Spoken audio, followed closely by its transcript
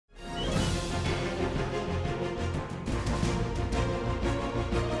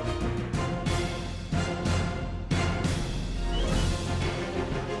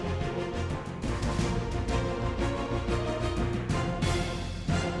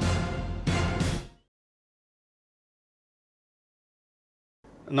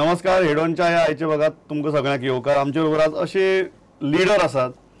नमस्कार. हेडोनच्या ह्या आयच्या भागात तुमकां सगळ्यांक येवकार. आमचे बरोबर आज असे लिडर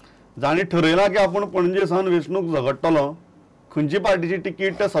आसात जाणी ठरयलां की आपण पणजे सावन वेंचणूक झगडटलो. खंयची पार्टीची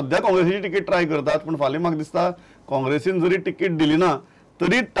तिकीट सध्या काँग्रेसीची तिकीट ट्राय करतात, पण फाल्यां म्हाका दिसता काँग्रेसीन जरी तिकीट दिली ना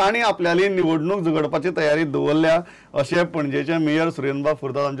तरी तांणी आपल्याली निवडणूक झगडपाची तयारी दवरल्या अशें पणजेचे मेयर सुरेंद्रबाब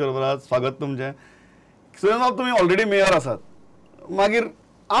फुर्ताद आमचे बरोबर आज. स्वागत तुमचें. सुरेंद्रबाब, तुमी ऑलरेडी मेयर आसात, मागीर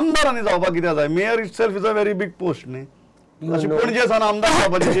आमदार आनी जावपाक कित्याक जाय? Mayor itself is a very big post न्ही. पणजे सावन आमदार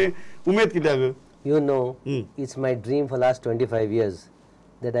जावपाची उमेद कित्याक? You know, it's my dream for last 25 years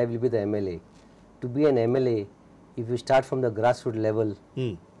that I will be the MLA. To be an MLA, if you start from the grassroots level,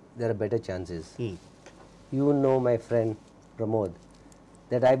 there are better chances. You know, my friend Pramod,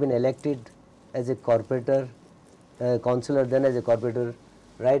 that I've been elected as a corporator, councillor, then as a corporator,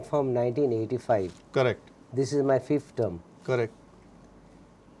 right from 1985. Correct. This is my 5th term. Correct.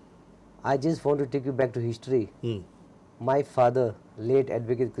 I just want to take you back to history. My father, late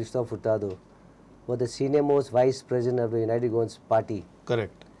Advocate Christoph Furtado, was the senior most vice president of the United Goans Party.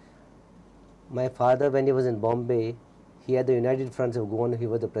 Correct. My father, when he was in Bombay, he had the United Fronts of Goan, he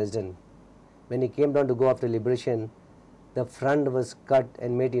was the president. When he came down to go after liberation, the front was cut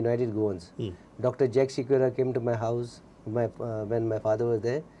and made United Goans. Dr. Jack Sikora came to my house when my father was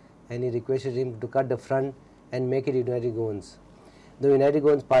there, and he requested him to cut the front and make it United Goans. The United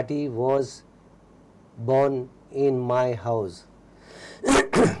Goans Party was born in my house.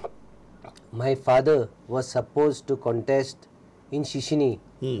 My father was supposed to contest in Shishini,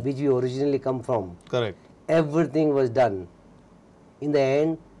 which we originally come from. Correct. Everything was done. In the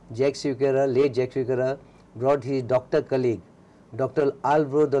end, Jack Sikora, late Jack Sikora, brought his doctor colleague, Dr.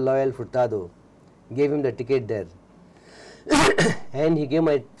 Alvaro the Loyal Furtado, gave him the ticket there. And he gave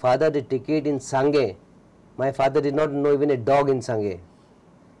my father the ticket in Sangay. My father did not know even a dog in Sangay.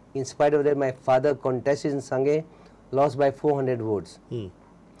 In spite of that, my father contested in Sangay, lost by 400 votes.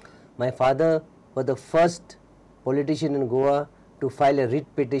 My father was the first politician in Goa to file a writ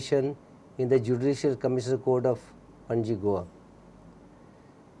petition in the Judicial Commissioner Court of Panji, Goa.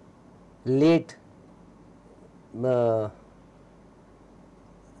 Late Mr.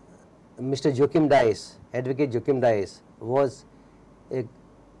 Joachim Dice, Advocate Joachim Dice, was a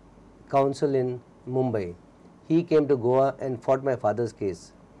counsel in Mumbai. He came to Goa and fought my father's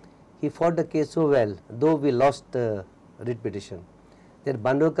case. He fought the case so well, though we lost the writ petition, that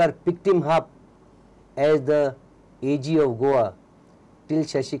Bandolkar picked him up as the AG of Goa. Till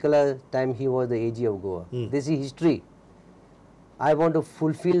Shashikala's time, he was the AG of Goa. This is history. I want to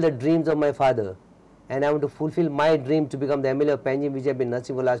fulfill the dreams of my father, and I want to fulfill my dream to become the MLA of Panjim, which I have been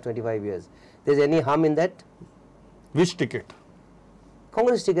nursing for the last 25 years. There's any harm in that? Which ticket?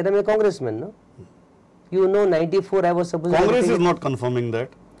 Congress ticket. I'm a congressman, no? You know, 94 I was supposed to... Congress is not confirming that.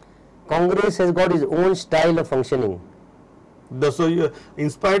 Congress has got its own style of functioning. So, in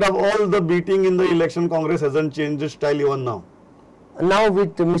spite of all the beating in the election, Congress hasn't changed its style even now. Now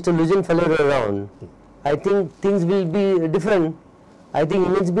with Mr. Lujan Falero around, I think things will be different. I think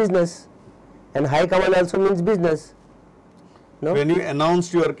he means business, and High Command also means business. No? When you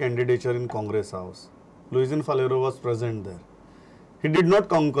announced your candidature in Congress House, Lujan Falero was present there. He did not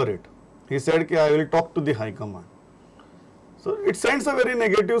conquer it. He said, I will talk to the High Command. So it sends a very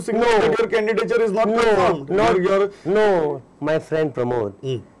negative signal that your candidature is not confirmed. No, my friend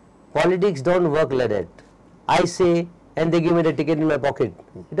Pramod. Politics don't work like that. I say and they give me the ticket in my pocket.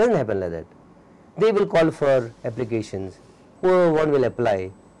 It doesn't happen like that. They will call for applications. Whoever one will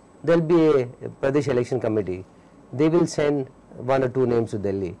apply. There will be a Pradesh election committee. They will send 1 or 2 names to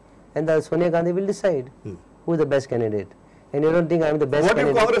Delhi. And the Sonia Gandhi will decide who is the best candidate. And you don't think I am the best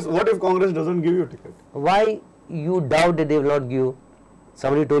candidate? What if Congress doesn't give you a ticket? Why you doubt that they will not give?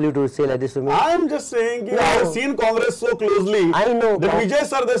 Somebody told you to say like this to me? I am just saying, I have seen Congress so closely. I know. That Vijay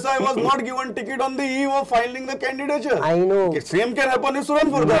Sardesai was not given ticket on the eve of filing the candidature. I know. Same can happen in Suran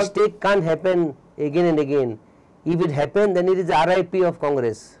for that. Mistake can't happen again and again. If it happens, then it is RIP of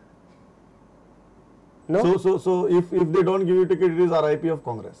Congress. No? So if they don't give you ticket, it is RIP of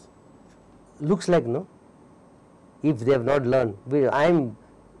Congress. Looks like, no? If they have not learned. I am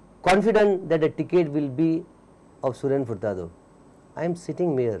confident that the ticket will be of Suren Furtado. I am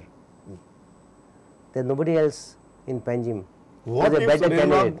sitting mayor. There is nobody else in Panjim. What if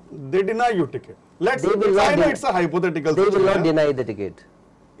they deny you ticket? Let's say it's a hypothetical situation. They will not deny the ticket.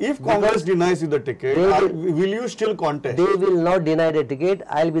 If Congress denies you the ticket, will you still contest? They will not deny the ticket.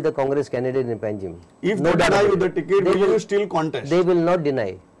 I will be the Congress candidate in Panjim. If they deny you the ticket, will you still contest? They will not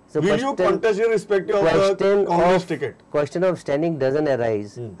deny. So will you contest irrespective of the Congress ticket? Question of standing doesn't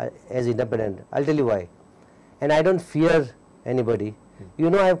arise as independent. I'll tell you why. And I don't fear anybody. You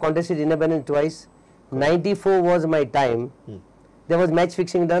know, I have contested independent twice. 94 was my time there was match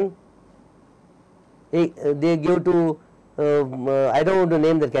fixing done. They gave to, I don't want to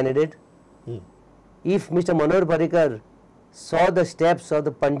name the candidate. If Mr. Manohar Parrikar saw the steps of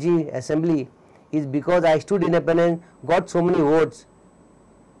the Panji assembly, is because I stood independent, got so many votes,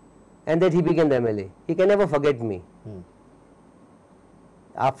 and that he became the MLA. He can never forget me.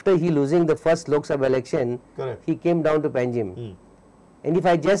 After he losing the first Lok Sabha election, Correct. he came down to Panjim. And if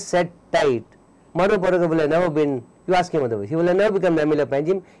I just sat tight, Manohar Parrikar will have never been, you ask him otherwise, he will have never become the MLA of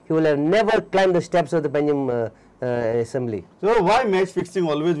Panjim, he will have never climbed the steps of the Panjim assembly. So why match fixing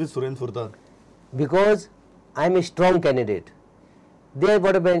always with Surendra Furtad? Because I am a strong candidate. They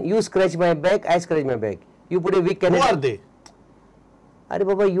what happened, you scratch my back, I scratch my back. You put a weak Who candidate. are they? Are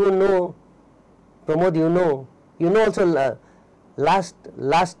Baba, you know, Pramod, you know also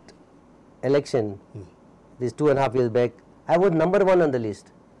last election, this 2.5 years back, I was number 1 on the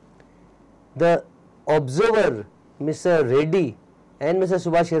list. The observer, Mr. Reddy and Mr.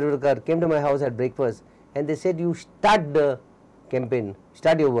 Subhash Shirvarkar came to my house at breakfast and they said, you start the campaign,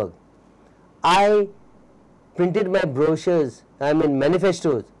 start your work. I printed my brochures,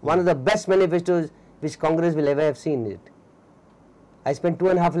 manifestos, one of the best manifestos which Congress will ever have seen it. I spent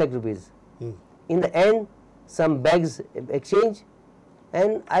 2.5 lakh rupees. In the end, some bags exchange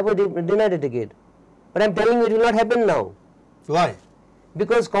and I was denied a ticket. But I am telling you it will not happen now. Why?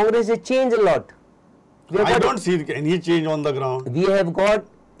 Because Congress has changed a lot. I don't see any change on the ground. We have got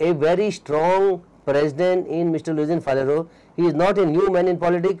a very strong president in Mr. Luzin Falero. He is not a new man in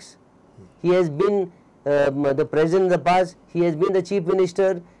politics. He has been the president in the past. He has been the chief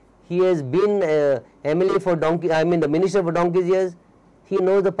minister. He has been MLA for the minister for donkey's years. He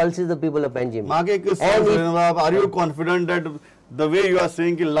knows the pulses of the people of Panjim. Are you confident that the way you are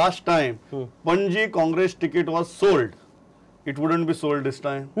saying that last time Panji Congress ticket was sold, it wouldn't be sold this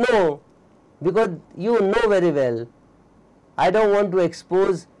time? No, because you know very well, I don't want to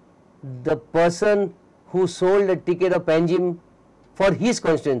expose the person who sold a ticket of Panjim for his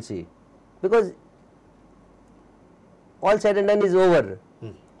constituency, because all said and done is over.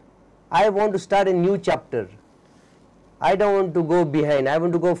 I want to start a new chapter. I don't want to go behind, I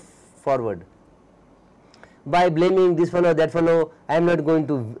want to go forward. By blaming this fellow, that fellow, I am not going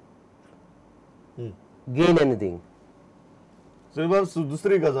to gain anything. So,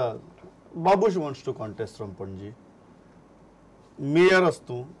 dusri gazal, Babush wants to contest from Panji. Mayor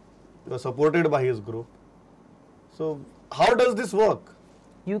astu, you are supported by his group. So, how does this work?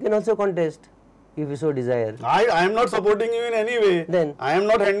 You can also contest if you so desire. I am not supporting you in any way. Then I am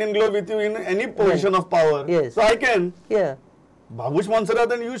not hand in glove with you in any position of power. Yes. So I can. Yeah. Babush Mansara,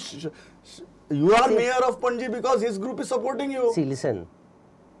 then you are mayor of Panji because his group is supporting you. See, listen.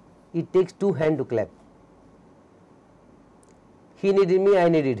 It takes 2 hands to clap. He needed me, I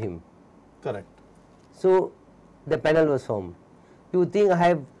needed him. Correct. So the panel was formed. You think I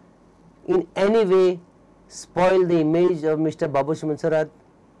have in any way spoiled the image of Mr. Babush Mansarat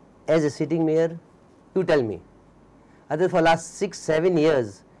as a sitting mayor? You tell me. Other for last 6-7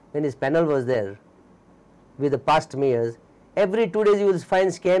 years, when his panel was there with the past mayors, every 2 days you will find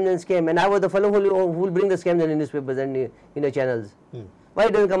scams and scam. And I was the fellow who will bring the scams in the newspapers and in the channels. Why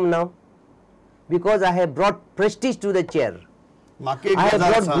don't you come now? Because I have brought prestige to the chair. I have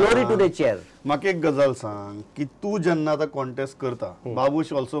brought glory to the chair. Make ek gazal sang ki tu janna the contest karta.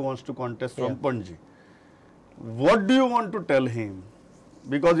 Babush also wants to contest from Panji. What do you want to tell him?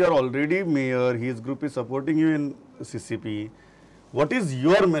 Because you are already mayor, his group is supporting you in CCP. What is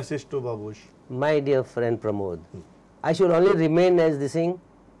your message to Babush? My dear friend Pramod, I should only remain as this thing,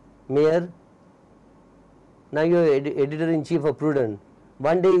 mayor. Now you are editor-in-chief of Prudent.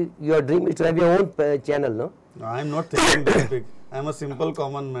 One day your dream is to have your own channel, no? I am not thinking that big. I am a simple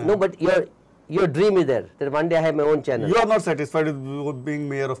common man. No, but your dream is there, that one day I have my own channel. You are not satisfied with being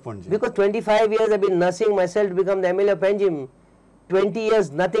mayor of Panji. Because 25 years I have been nursing myself to become the MLA of Panjim. 20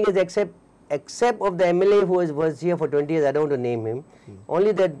 years, nothing is except of the MLA who was here for 20 years, I don't want to name him.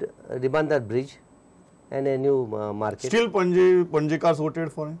 Only that Ribandar bridge and a new market. Still Panji cars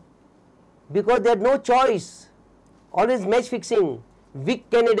voted for him? Because they had no choice. Always match fixing, weak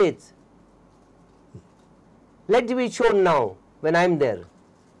candidates. Let it be shown now when I am there.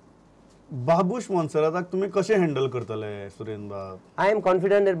 Babush Mansara तुम्ही कसे handle करतले सुरेंद्र बाब? I am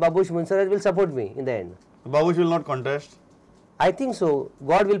confident that Babush Mansara will support me in the end. Babush will not contest? I think so.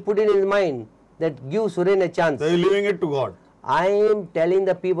 God will put it in his mind that give Suren a chance. So you are leaving it to God? I am telling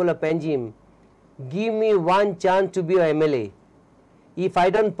the people of Panjim, give me one chance to be a MLA. If I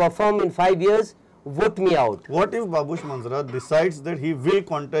don't perform in 5 years, vote me out. What if Babush Mansara decides that he will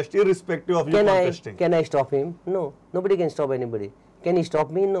contest irrespective of you contesting? Can I stop him? No. Nobody can stop anybody. Can he stop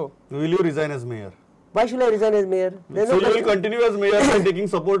me? No. Will you resign as mayor? Why should I resign as mayor? There's So no you will question. continue as mayor by taking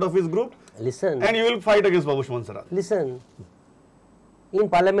support of his group, Listen, and you will fight against Babush Mansarat. listen. In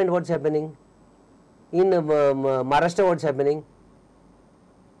parliament, what's happening? In Maharashtra, what's happening?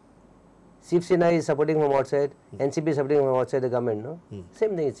 Shiv Sena is supporting from outside, NCP is supporting from outside the government, no?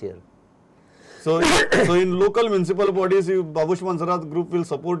 Same thing is here. So, so in local municipal bodies, Babush Mansarat group will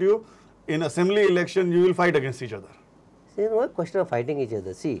support you. In assembly election, you will fight against each other. See, no question of fighting each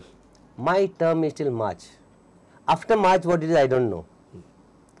other. See, my term is till March. After March, what it is, I don't know.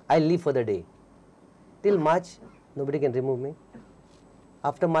 I leave for the day. Till March, nobody can remove me.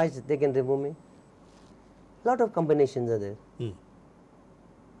 After March, they can remove me. Lot of combinations are there.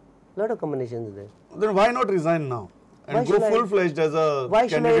 Lot of combinations are there. Then why not resign now and Why go should I- full-fledged as a Why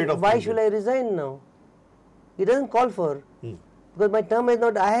should candidate I? of Why PG? should I resign now? It doesn't call for. Because my term is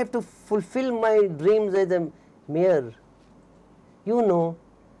not. I have to fulfill my dreams as a mayor. You know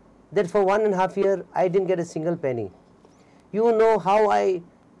that for 1.5 years I didn't get a single penny. You know how I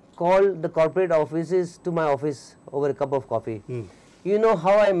called the corporate offices to my office over a cup of coffee. You know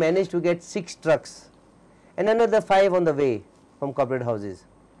how I managed to get 6 trucks and another 5 on the way from corporate houses.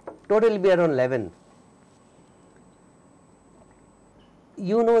 Total will be around 11.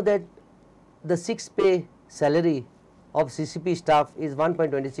 You know that the 6th pay salary of CCP staff is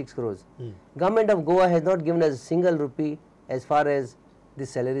 1.26 crores. Government of Goa has not given us a single rupee as far as this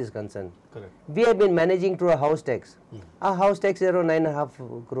salary is concerned. Correct. We have been managing through a house tax. Our house tax is around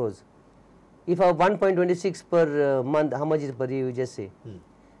 9.5 crores. If our 1.26 per month, how much is per year, you just say.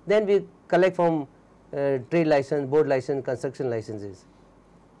 Then we collect from trade license, board license, construction licenses.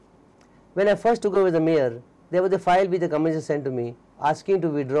 When I first took over as the mayor, there was a file which the commissioner sent to me asking to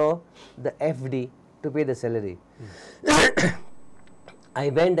withdraw the FD to pay the salary. I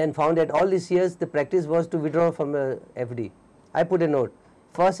went and found that all these years the practice was to withdraw from the FD. I put a note,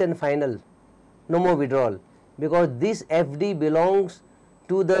 first and final, no more withdrawal, because this FD belongs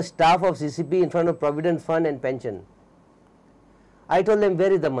to the staff of CCP in front of Provident Fund and pension. I told them,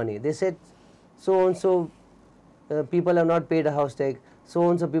 where is the money? They said, so and so people have not paid a house tax, so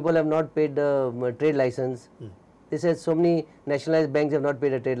and so people have not paid the trade license. They said, so many nationalized banks have not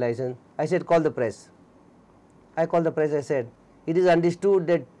paid a trade license. I said, call the press. I called the press, I said, it is understood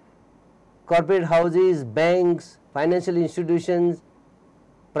that corporate houses, banks, financial institutions,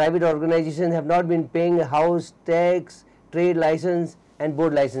 private organizations have not been paying house tax, trade license and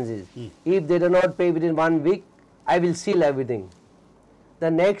board licenses. If they do not pay within 1 week, I will seal everything.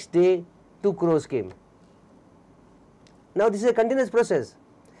 The next day, 2 crores came. Now this is a continuous process.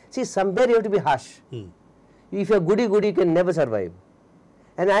 See, somewhere you have to be harsh. If you are goody-goody, you can never survive.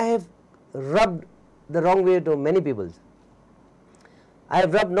 And I have rubbed the wrong way to many people. I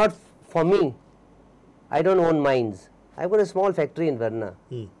have rubbed not for me. I don't own mines. I've got a small factory in Varna.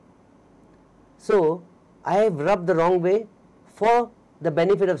 So, I have rubbed the wrong way for the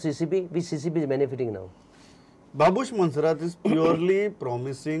benefit of CCP, which CCP is benefiting now. Babush Mansarat is purely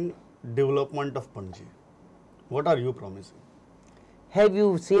promising development of Panji. What are you promising? Have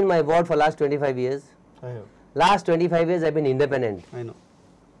you seen my ward for last 25 years? I have. Last 25 years I've been independent. I know.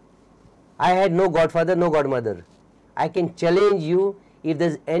 I had no godfather, no godmother. I can challenge you, if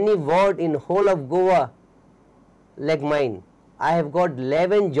there's any ward in whole of Goa like mine, I have got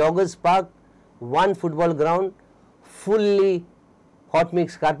 11 joggers park, 1 football ground, fully hot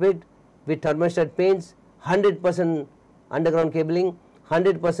mix carpet with thermostat paints, 100% underground cabling,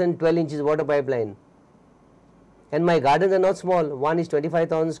 100% 12 inches water pipeline. And my gardens are not small. One is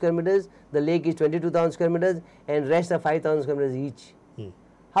 25,000 square meters, the lake is 22,000 square meters, and rest are 5,000 square meters each.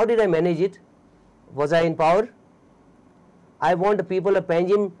 How did I manage it? Was I in power? I want the people of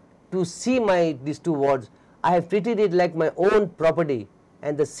Panjim to see these 2 wards. I have treated it like my own property,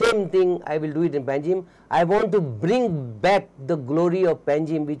 and the same thing I will do it in Panjim. I want to bring back the glory of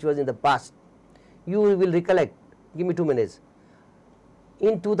Panjim which was in the past. You will recollect, give me 2 minutes.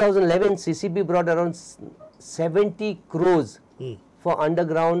 In 2011, CCP brought around 70 crores for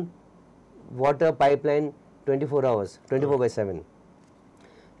underground water pipeline 24 hours, 24/7.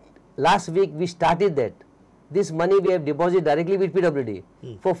 Last week we started that. This money we have deposited directly with PWD.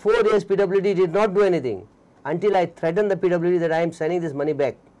 For 4 years PWD did not do anything until I threatened the PWD that I am sending this money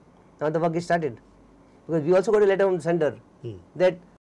back. Now the work is started. Because we also got a letter from the sender that